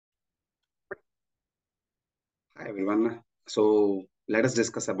Hi everyone. So let us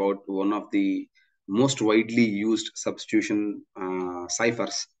discuss about one of the most widely used substitution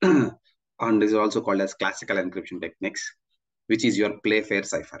ciphers, and is also called as classical encryption techniques, which is your Playfair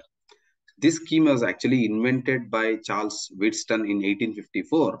cipher. This scheme was actually invented by Charles Wheatstone in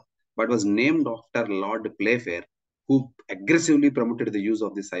 1854, but was named after Lord Playfair, who aggressively promoted the use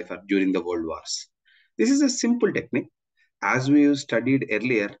of the cipher during the World Wars. This is a simple technique as we studied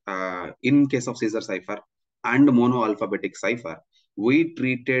earlier, in case of Caesar cipher and monoalphabetic cipher, we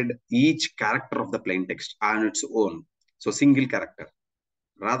treated each character of the plain text on its own. So single character.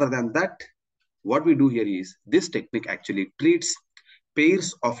 Rather than that, what we do here is this technique actually treats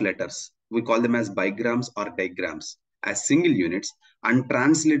pairs of letters. We call them as bigrams or digrams as single units and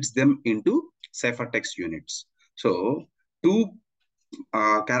translates them into ciphertext units. So two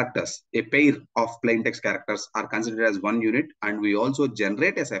characters, a pair of plain text characters are considered as one unit, and we also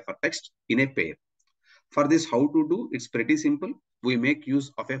generate a ciphertext in a pair. For this, how to do? It's pretty simple. We make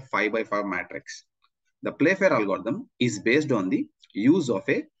use of a 5 by 5 matrix. The Playfair algorithm is based on the use of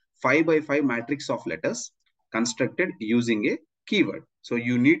a 5 by 5 matrix of letters constructed using a keyword. So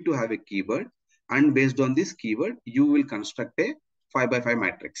you need to have a keyword, and based on this keyword, you will construct a 5 by 5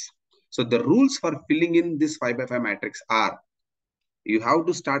 matrix. So the rules for filling in this 5 by 5 matrix are: you have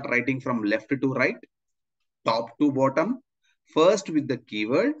to start writing from left to right, top to bottom, first with the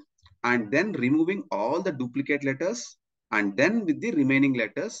keyword, and then removing all the duplicate letters, and then with the remaining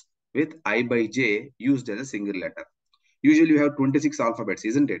letters with I by J used as a single letter. Usually you have 26 alphabets,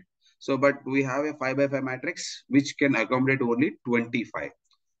 isn't it? So, but we have a 5 by 5 matrix which can accommodate only 25.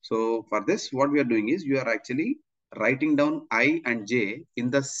 So for this, what we are doing is you are actually writing down I and J in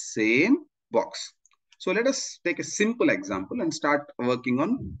the same box. So let us take a simple example and start working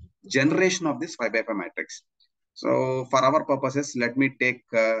on generation of this 5 by 5 matrix. So for our purposes, let me take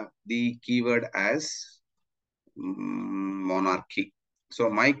the keyword as monarchy. So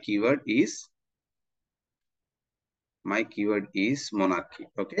my keyword is monarchy.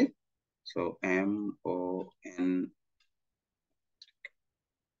 Okay. So MON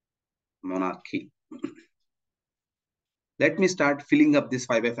monarchy. Let me start filling up this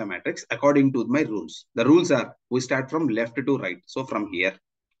 5 by 5 matrix according to my rules. The rules are, we start from left to right. So from here,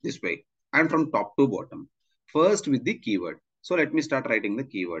 this way, and from top to bottom. First with the keyword. So let me start writing the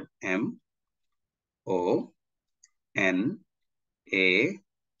keyword MONARCHY.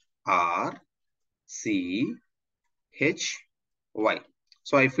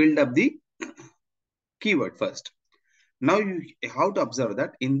 So I filled up the keyword first. Now you have to observe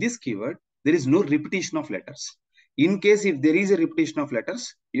that in this keyword, there is no repetition of letters. In case if there is a repetition of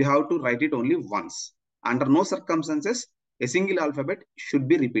letters, you have to write it only once. Under no circumstances, a single alphabet should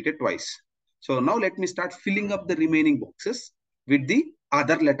be repeated twice. So now let me start filling up the remaining boxes with the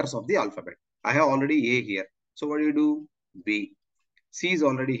other letters of the alphabet. I have already A here. So what do you do? B. C is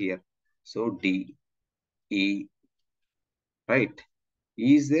already here. So D, E, right?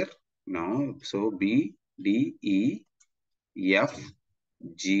 E is there? No. So B, D, E, F,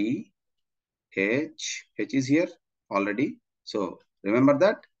 G, H is here already. So remember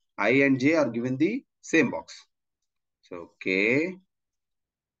that I and J are given the same box. So K,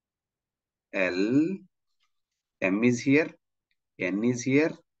 L, M is here, N is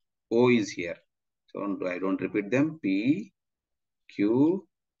here, O is here. So I don't repeat them. P, Q,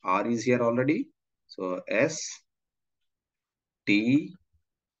 R is here already. So S, T,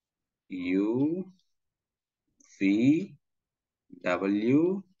 U, V,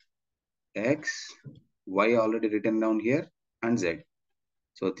 W, X, Y already written down here, and Z.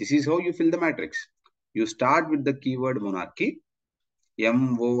 So this is how you fill the matrix. You start with the keyword monarchy,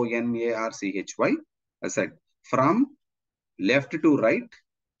 MONARCHY, as said, from left to right,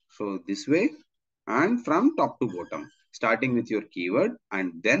 so this way, and from top to bottom, starting with your keyword,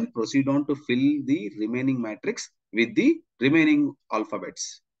 and then proceed on to fill the remaining matrix with the remaining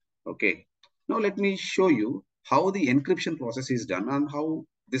alphabets. Okay. Now let me show you how the encryption process is done and how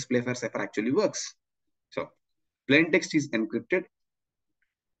this Playfair cipher actually works. So plain text is encrypted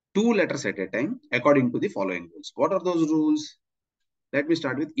 2 letters at a time according to the following rules. What are those rules? Let me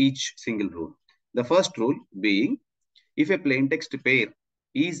start with each single rule. The first rule being, if a plain text pair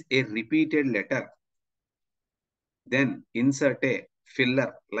is a repeated letter, then insert a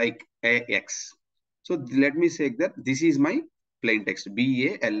filler like AX. So let me say that this is my plain text,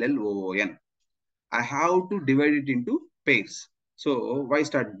 BALLOON. I have to divide it into pairs. So why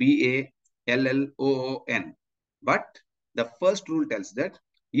start BALLOON? But the first rule tells that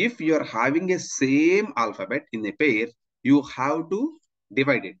if you are having a same alphabet in a pair, you have to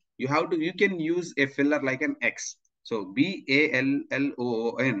divide it. You can use a filler like an X. So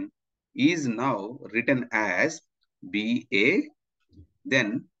BALLOON is now written as BA,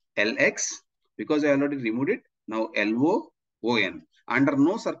 then LX, because I already removed it. Now LOON. Under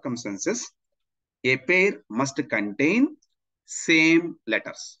no circumstances, a pair must contain same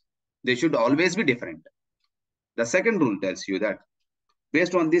letters. They should always be different. The second rule tells you that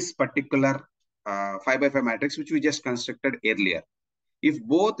based on this particular 5x5 matrix, which we just constructed earlier, if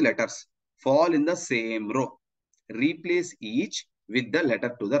both letters fall in the same row, replace each with the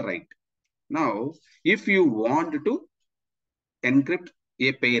letter to the right. Now, if you want to encrypt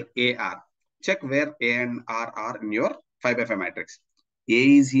a pair AR, check where A and R are in your 5x5 matrix.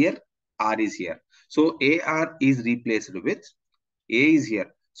 A is here, R is here. So AR is replaced with A is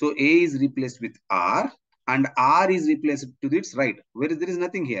here. So A is replaced with R and R is replaced to its right. Whereas there is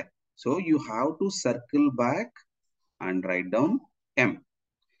nothing here. So you have to circle back and write down M.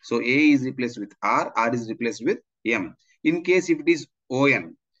 So A is replaced with R, R is replaced with M. In case if it is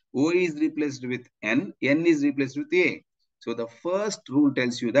ON, O is replaced with N, N is replaced with A. So the first rule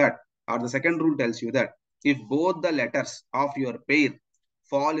tells you that, or the second rule tells you that, if both the letters of your pair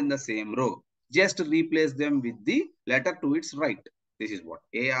fall in the same row, just replace them with the letter to its right. This is what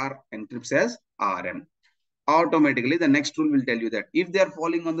AR encrypts as RM. Automatically, the next rule will tell you that if they are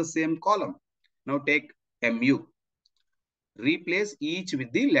falling on the same column, now take MU. Replace each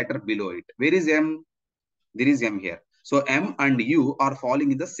with the letter below it. Where is M? There is M here. So M and U are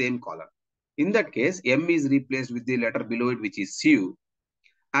falling in the same column. In that case, M is replaced with the letter below it, which is U.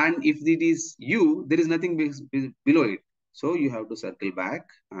 And if it is U, there is nothing below it. So you have to circle back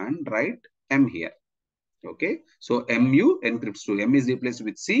and write M here. Okay. So MU encrypts to M is replaced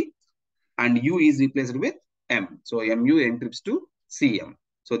with C and U is replaced with M. So MU encrypts to CM.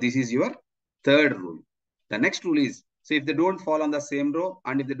 So this is your third rule. The next rule is, so if they don't fall on the same row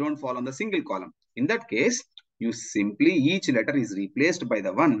and if they don't fall on the single column, in that case, you simply each letter is replaced by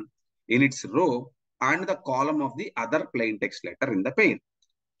the one in its row and the column of the other plain text letter in the pair.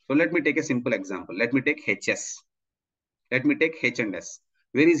 So let me take a simple example. Let me take HS. Let me take H and S.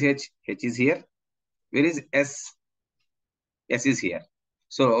 Where is H? H is here. Where is S? S is here.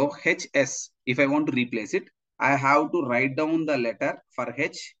 So HS, if I want to replace it, I have to write down the letter for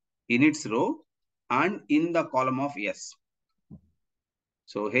H in its row and in the column of S.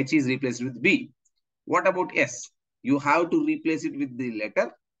 So H is replaced with B. What about S? You have to replace it with the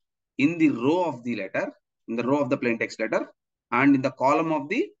letter in the row of the letter, in the row of the plain text letter and in the column of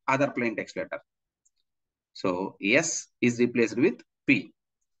the other plain text letter. So S is replaced with P.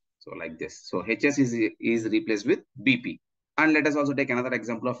 So like this. So HS is replaced with BP. And let us also take another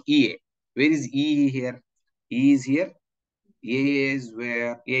example of EA. Where is E here? E is here. A is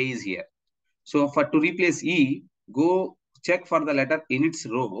where? A is here. So to replace E, go check for the letter in its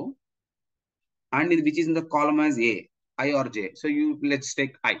row and which is in the column as A, I or J. So let's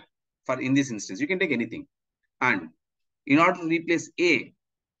take I. For in this instance, you can take anything. And in order to replace A,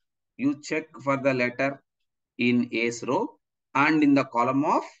 you check for the letter in A's row and in the column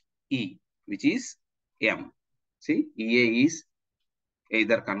of E, which is M. See, EA is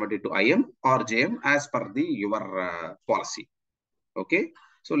either converted to IM or JM as per your policy. Okay.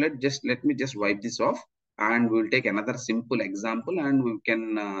 So let me just wipe this off and we'll take another simple example and we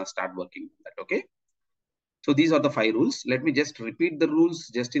can start working on that. Okay. So these are the 5 rules. Let me just repeat the rules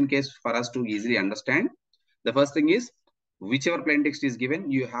just in case for us to easily understand. The first thing is, whichever plain text is given,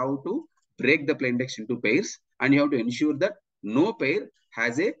 you have to break the plain text into pairs and you have to ensure that no pair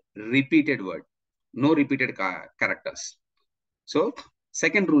has a repeated word, no repeated characters. So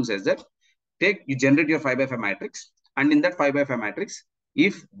second rule says that you generate your 5x5 matrix and in that 5x5 matrix,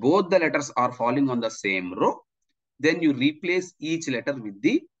 if both the letters are falling on the same row, then you replace each letter with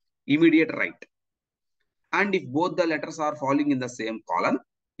the immediate right. And if both the letters are falling in the same column,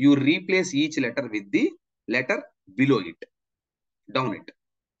 you replace each letter with the letter below it, down it.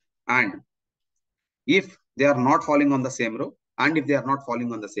 And if they are not falling on the same row and if they are not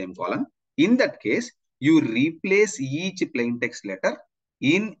falling on the same column, in that case, you replace each plain text letter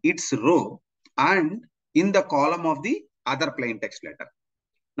in its row and in the column of the other plain text letter.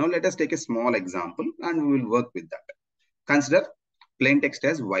 Now let us take a small example and we will work with that. Consider plain text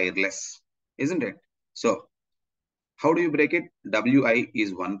as wireless, isn't it? So how do you break it? WI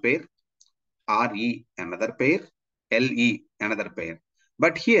is one pair, RE another pair, LE another pair.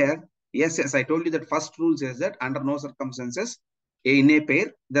 But here, yes, I told you that first rule says that under no circumstances in a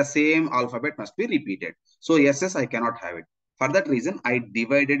pair, the same alphabet must be repeated. So SS, I cannot have it. For that reason, I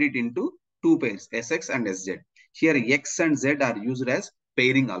divided it into 2 pairs, SX and SZ. Here, X and Z are used as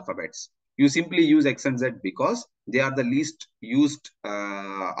pairing alphabets. You simply use X and Z because they are the least used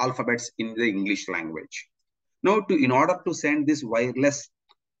alphabets in the English language. Now, in order to send this wireless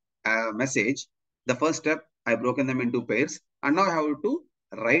message, the first step, I broken them into pairs, and now I have to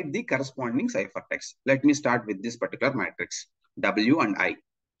write the corresponding ciphertext. Let me start with this particular matrix, W and I.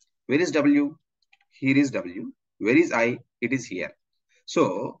 Where is W? Here is W. Where is I? It is here.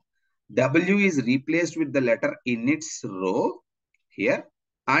 So W is replaced with the letter in its row here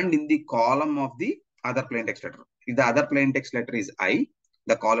and in the column of the other plain text letter. If the other plain text letter is I,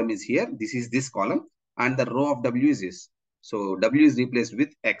 the column is here. This is this column and the row of W is this. So W is replaced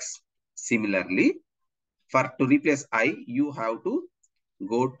with X. Similarly, to replace I, you have to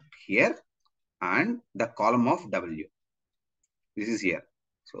go here and the column of W. This is here.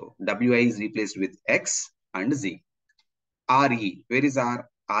 So Wi is replaced with X and Z. RE, where is R?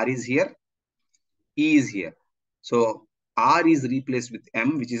 R is here, E is here. So R is replaced with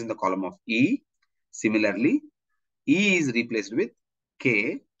M, which is in the column of E. Similarly, E is replaced with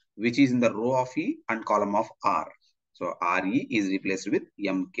K, which is in the row of E and column of R. So RE is replaced with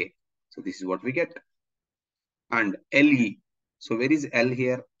MK. So this is what we get. And LE. So where is L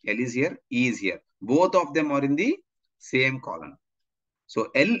here? L is here, E is here. Both of them are in the same column. So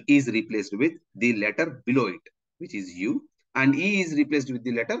L is replaced with the letter below it, which is U, and E is replaced with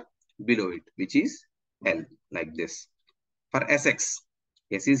the letter below it, which is L, like this. For SX,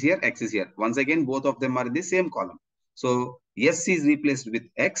 S is here, X is here. Once again, both of them are in the same column. So S is replaced with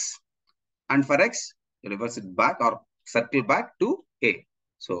X, and for X, reverse it back or circle back to A.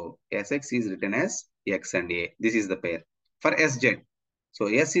 So SX is written as X and A. This is the pair. For SZ, so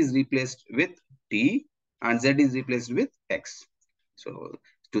S is replaced with T and Z is replaced with X. So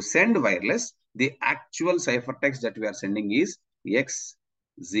to send wireless, the actual ciphertext that we are sending is X,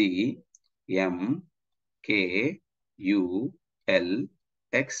 Z, M, K, U, L,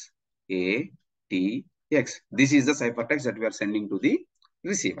 X, A, T, X. This is the ciphertext that we are sending to the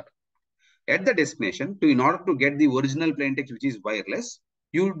receiver. At the destination, in order to get the original plain text, which is wireless,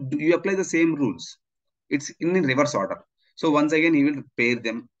 you apply the same rules. It's in reverse order. So once again, he will pair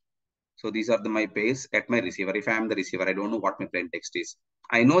them. So these are my pairs at my receiver. If I am the receiver, I don't know what my plain text is.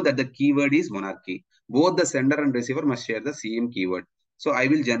 I know that the keyword is monarchy. Both the sender and receiver must share the same keyword. So I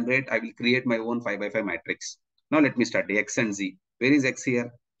will create my own 5 by 5 matrix. Now let me start X and Z. Where is X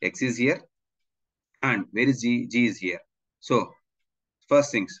here? X is here. And where is G? G is here. So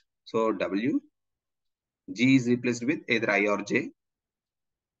first things. So W, G is replaced with either I or J.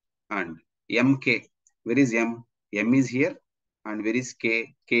 And MK, where is M? M is here. And where is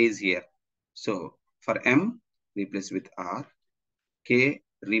K? K is here. So for M, replace with R. K,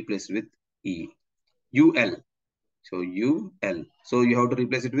 replace with E. UL. So UL. So you have to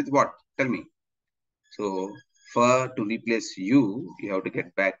replace it with what? Tell me. So to replace U, you have to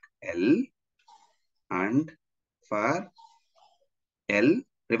get back L. And for L,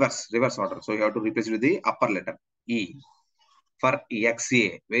 reverse order. So you have to replace it with the upper letter E. For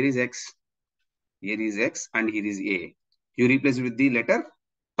XA, where is X? Here is X and here is A. You replace it with the letter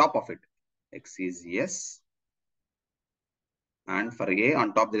top of it. X is yes. And for A,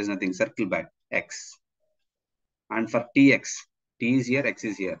 on top there is nothing. Circle back. X. And for TX, T is here, X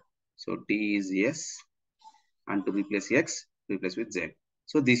is here. So T is yes. And to replace X, replace with Z.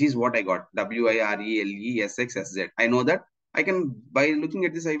 So this is what I got. WIRELESXSZ. I know that I can, by looking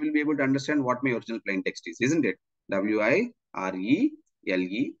at this, I will be able to understand what my original plain text is, isn't it? WIRELESS.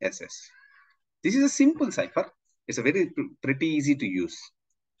 This is a simple cipher. It's a very pretty easy to use.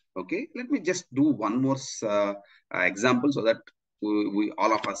 Okay, let me just do one more example so that we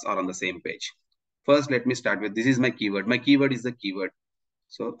all of us are on the same page. First, let me start with, this is my keyword. My keyword is the keyword.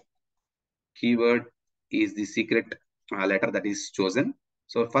 So keyword is the secret letter that is chosen.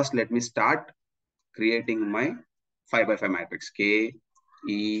 So first, let me start creating my 5 by 5 matrix. K,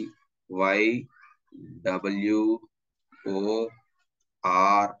 E, Y, W, O,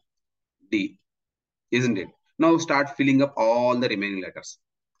 R, D. Isn't it? Now start filling up all the remaining letters.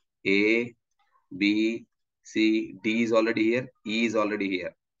 A, B, C, D is already here. E is already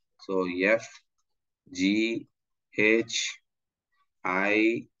here. So F, G, H,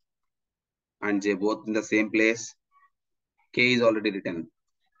 I, and J both in the same place. K is already written.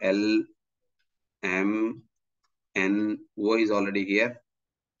 L, M, N, O is already here.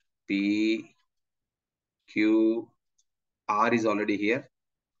 P, Q, R is already here.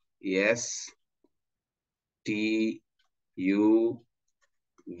 S, T, U,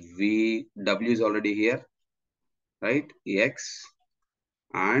 V, W is already here. Right? X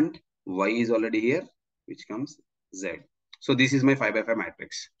and Y is already here, which comes Z. So this is my 5 by 5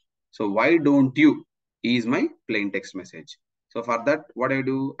 matrix. So why don't you is my plain text message. So for that, what I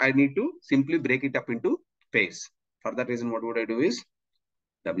do, I need to simply break it up into pairs. For that reason, what would I do is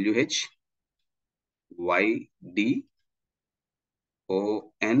WH, YD,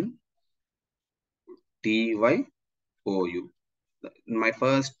 ON, TYOU. My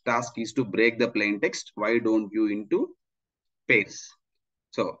first task is to break the plain text. Why don't you into pairs?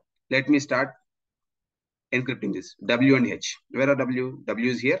 So let me start encrypting this. W and H. Where are W?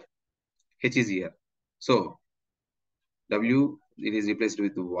 W is here. H is here. So W, it is replaced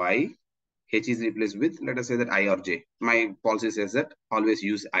with Y. H is replaced with, let us say that I or J. My policy says that always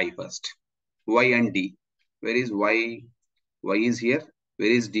use I first. Y and D. Where is Y? Y is here.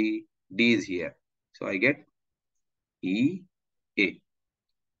 Where is D? D is here. So I get E, A.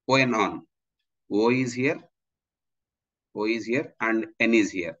 O and on. O is here. O is here and N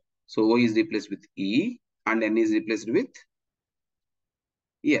is here. So O is replaced with E and N is replaced with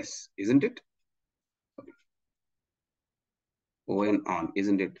yes, isn't it? O and on,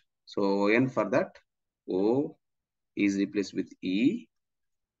 isn't it? So O N for that, O is replaced with E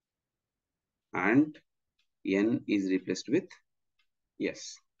and N is replaced with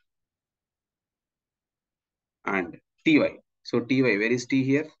yes. And TY. So TY, where is T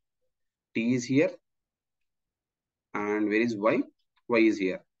here? T is here. And where is Y? Y is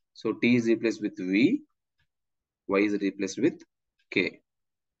here. So T is replaced with V. Y is replaced with K.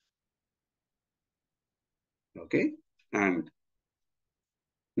 Okay. And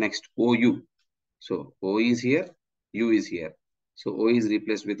next OU. So O is here. U is here. So O is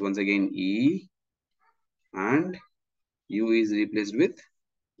replaced with once again E. And U is replaced with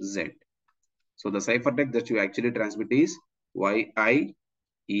Z. So the ciphertext that you actually transmit is YI,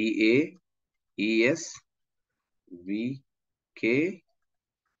 EA, ES, VK,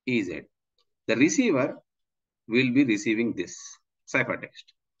 EZ. The receiver will be receiving this ciphertext.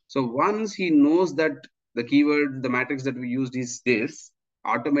 So once he knows that the keyword, the matrix that we used is this,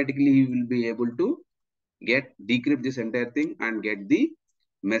 automatically he will be able to decrypt this entire thing and get the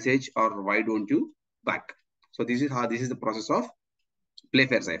message or why don't you back. So this is the process of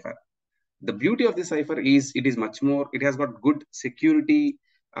Playfair Cipher. The beauty of this cipher is it is much more, it has got good security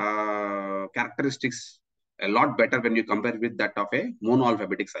characteristics, a lot better when you compare with that of a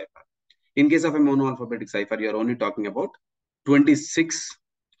monoalphabetic cipher. In case of a monoalphabetic cipher, you are only talking about 26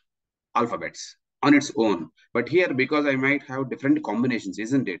 alphabets on its own. But here, because I might have different combinations,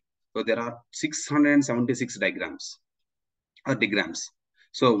 isn't it? So there are 676 diagrams or digrams.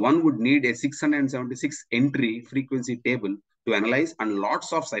 So one would need a 676 entry frequency table to analyze and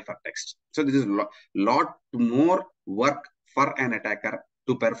lots of ciphertext. So this is lot more work for an attacker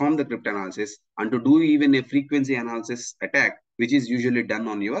to perform the cryptanalysis and to do even a frequency analysis attack, which is usually done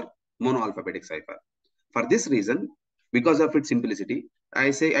on your monoalphabetic cipher. For this reason, because of its simplicity,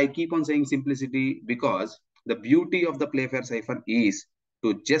 I keep on saying simplicity because the beauty of the Playfair cipher is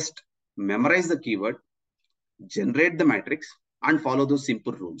to just memorize the keyword, generate the matrix, and follow those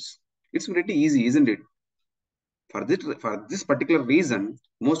simple rules. It's pretty easy, isn't it? For this particular reason,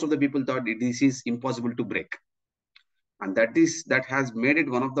 most of the people thought this is impossible to break. And that has made it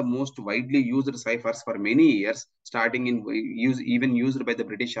one of the most widely used ciphers for many years, starting even used by the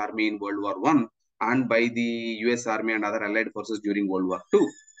British Army in World War I and by the US Army and other allied forces during World War II.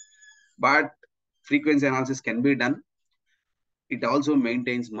 But frequency analysis can be done. It also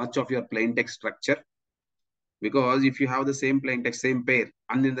maintains much of your plain text structure, because if you have the same plain text, same pair,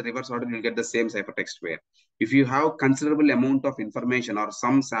 and in the reverse order, you'll get the same ciphertext pair. If you have considerable amount of information or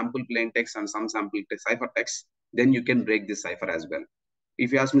some sample plain text and some sample ciphertext, then you can break this cipher as well.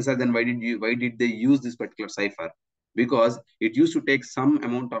 If you ask me, sir, then why did they use this particular cipher? Because it used to take some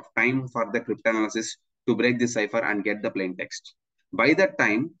amount of time for the cryptanalysis to break this cipher and get the plain text. By that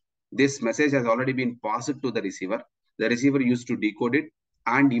time, this message has already been passed to the receiver. The receiver used to decode it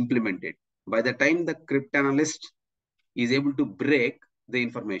and implement it. By the time the cryptanalyst is able to break the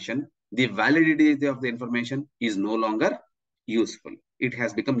information, the validity of the information is no longer useful. It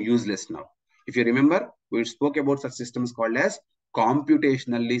has become useless now. If you remember, we spoke about such systems called as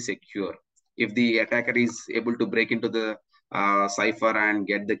computationally secure. If the attacker is able to break into the cipher and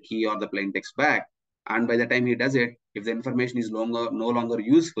get the key or the plain text back, and by the time he does it, if the information is no longer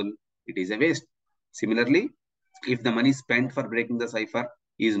useful, it is a waste. Similarly, if the money spent for breaking the cipher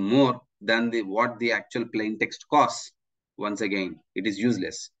is more than what the actual plain text costs, once again, it is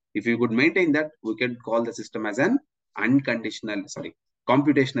useless. If you could maintain that, we can call the system as an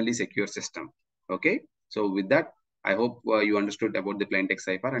computationally secure system. Okay. So with that, I hope you understood about the plain text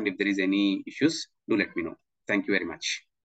cipher. And if there is any issues, do let me know. Thank you very much.